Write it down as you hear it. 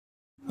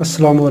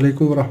Assalamu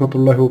alaikum wa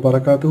rahmatullahi wa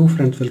barakatuh.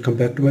 Friends, welcome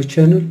back to my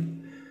channel.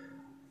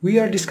 We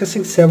are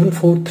discussing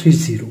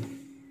 7430.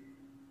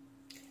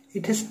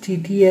 It is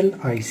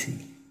TTL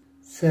IC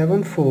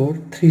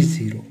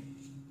 7430.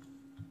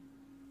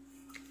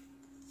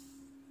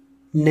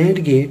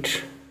 NAND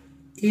gate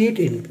 8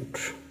 input.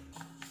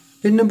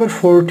 Pin number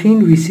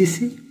 14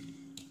 VCC.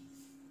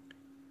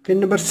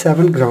 Pin number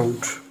 7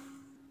 ground.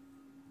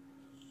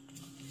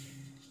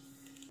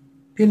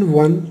 Pin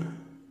 1,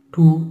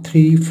 2,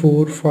 3,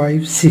 4,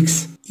 5,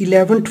 6,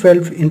 11,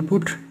 12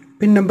 input.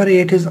 Pin number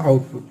 8 is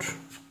output.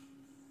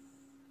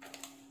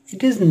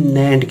 It is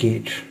NAND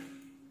gate.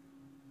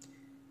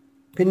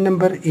 Pin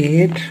number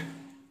 8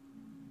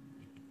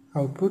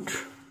 output.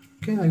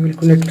 Okay, I will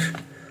connect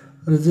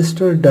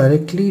resistor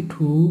directly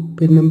to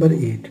pin number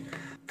 8.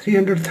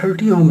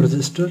 330 ohm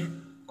resistor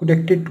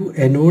connected to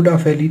anode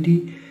of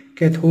LED.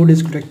 Cathode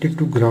is connected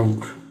to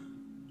ground.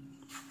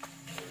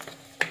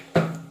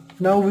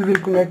 Now we will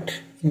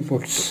connect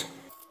inputs.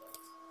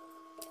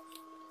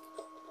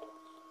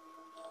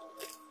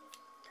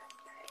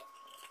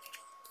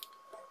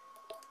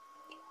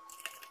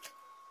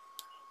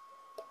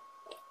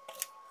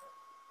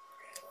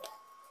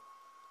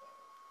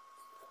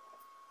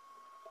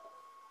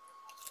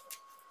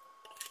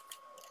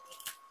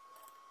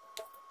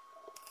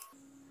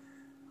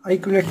 I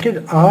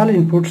connected all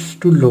inputs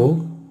to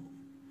low.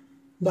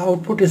 The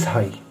output is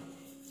high.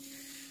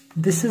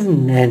 This is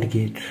NAND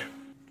gate.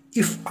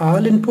 If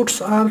all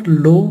inputs are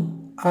low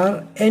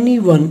or any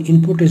one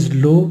input is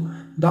low,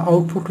 the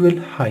output will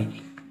high.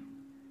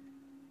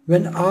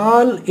 When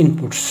all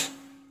inputs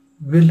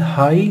will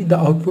high, the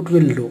output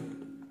will low.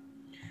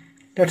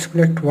 Let's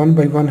connect one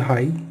by one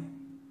high.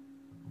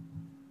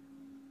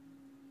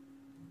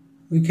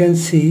 We can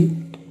see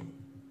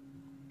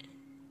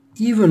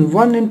even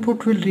one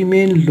input will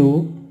remain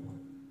low,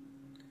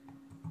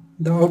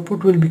 the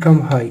output will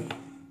become high.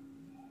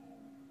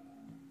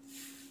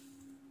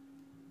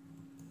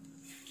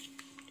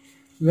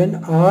 When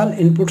all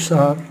inputs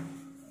are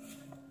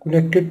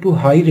connected to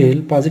high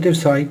rail, positive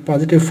side,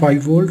 positive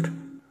 5 volt,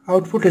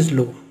 output is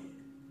low.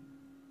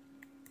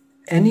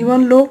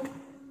 Anyone low?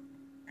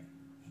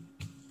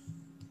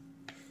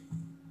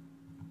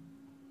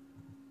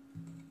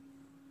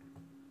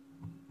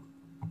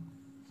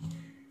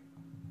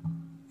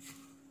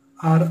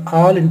 Or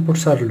all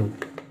inputs are low,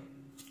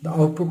 the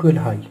output will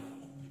high.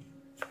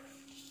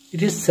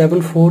 It is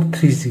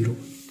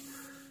 7430.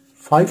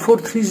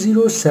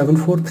 5430,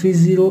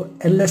 7430,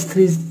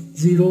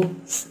 LS30,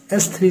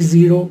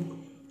 S30,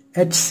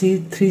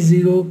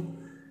 HC30,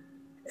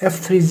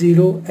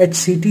 F30,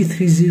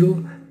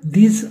 HCT30.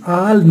 These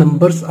all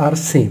numbers are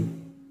same.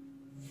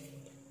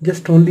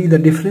 Just only the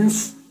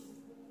difference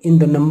in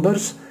the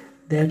numbers,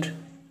 that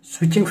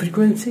switching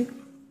frequency,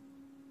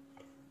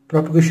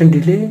 propagation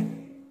delay,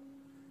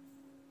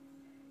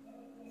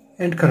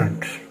 and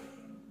current.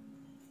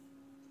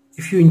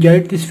 If you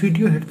enjoyed this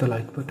video, hit the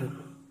like button.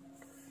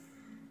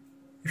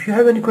 If you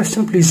have any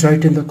question, please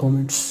write in the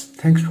comments.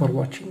 Thanks for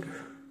watching.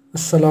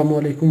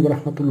 Assalamu alaikum wa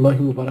rahmatullahi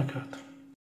wa barakatuh.